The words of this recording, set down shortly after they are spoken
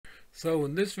So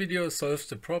in this video solves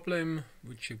the problem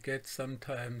which you get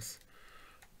sometimes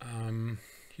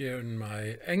here in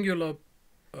my Angular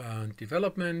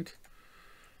development.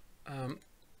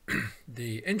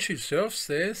 The entry serve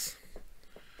says,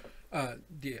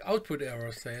 the output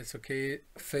error says, okay,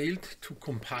 failed to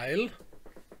compile.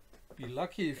 Be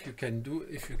lucky if you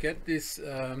get this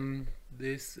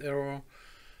this error.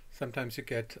 Sometimes you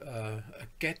get a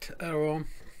get error,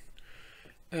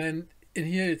 and in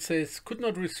here it says could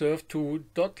not resolve to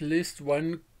 .list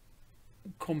one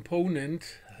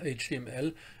component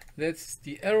HTML. That's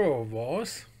the error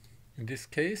was in this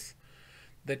case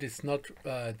that it's not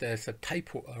there's a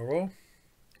typo error.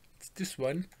 It's this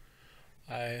one.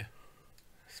 I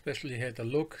especially had a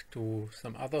look to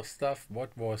some other stuff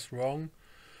what was wrong.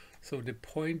 So the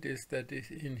point is that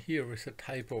in here is a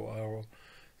typo error.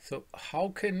 So how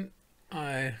can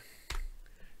I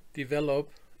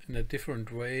develop in a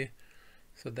different way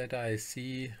so that I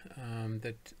see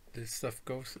that this stuff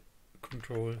goes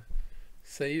control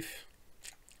save?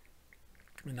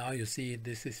 And now you see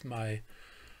this is my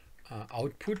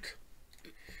output,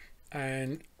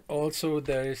 and also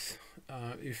there is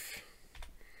if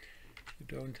you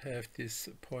don't have this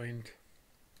point,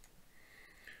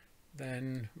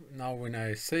 then now when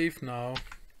I save now,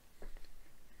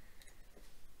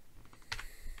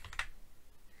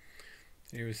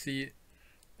 you see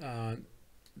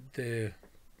the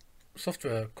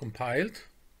software compiled,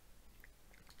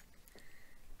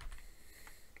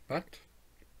 but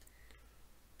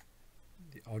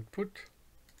the output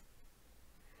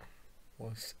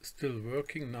was still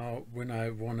working. Now when I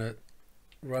want to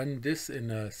run this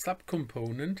in a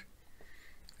subcomponent,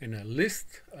 in a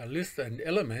list and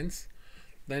elements,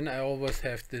 then I always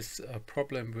have this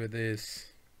problem with this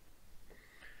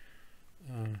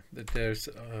that there's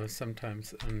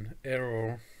sometimes an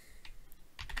error.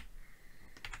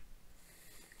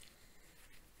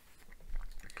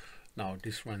 Now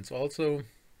this runs also.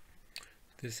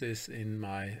 This is in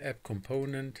my app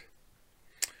component,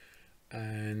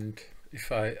 and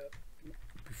if I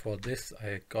before this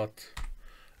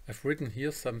I've written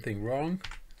here something wrong.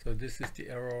 So this is the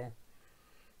error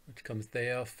which comes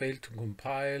there. Failed to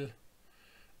compile,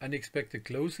 unexpected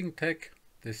closing tag.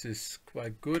 This is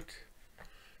quite good.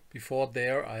 Before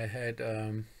there I had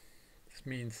this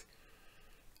means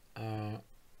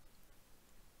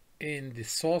in the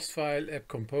source file app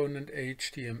component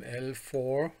HTML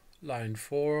 4 line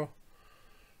 4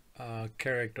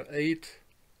 character 8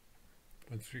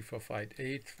 1 3 4 5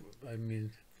 8, I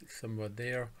mean somewhere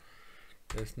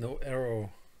there's no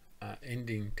error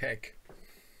ending tag,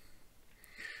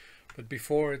 but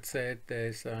before it said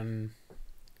there's a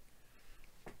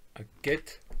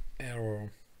get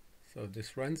error. So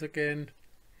this runs again,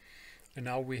 and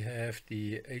now we have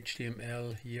the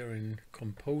HTML here in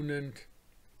component.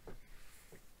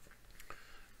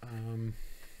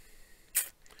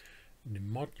 In the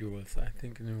modules, I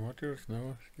think in the modules,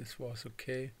 no, this was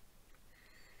okay.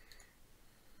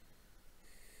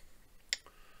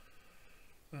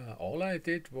 All I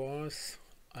did was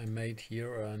I made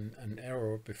here an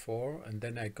error before, and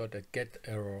then I got a get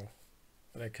error,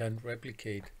 but I can't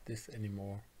replicate this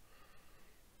anymore.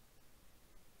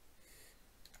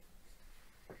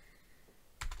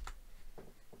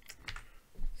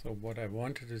 So what I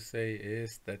wanted to say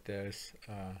is that there's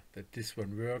that this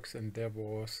one works, and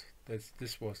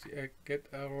this was the get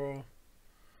error.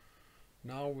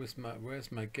 Now with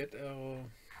where's my get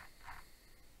error?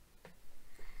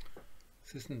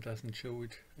 System doesn't show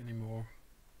it anymore.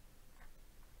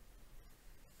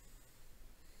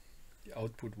 The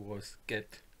output was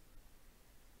get,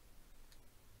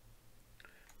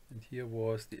 and here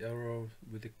was the error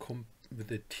with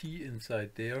the T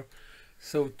inside there.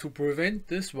 So to prevent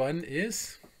this one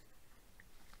is,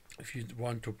 if you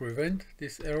want to prevent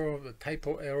this error, the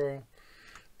typo error,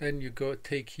 then you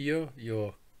take here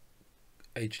your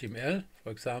HTML,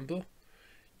 for example,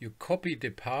 you copy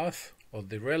the path or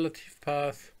the relative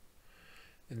path,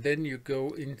 and then you go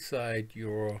inside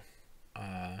your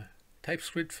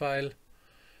TypeScript file,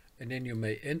 and then you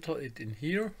may enter it in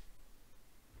here,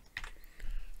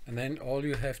 and then all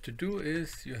you have to do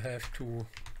is you have to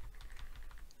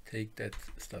take that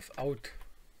stuff out,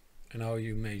 and now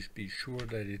you may be sure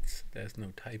that there's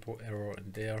no typo error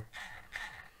in there.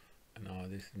 And now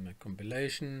this is my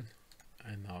compilation,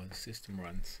 and now the system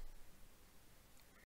runs.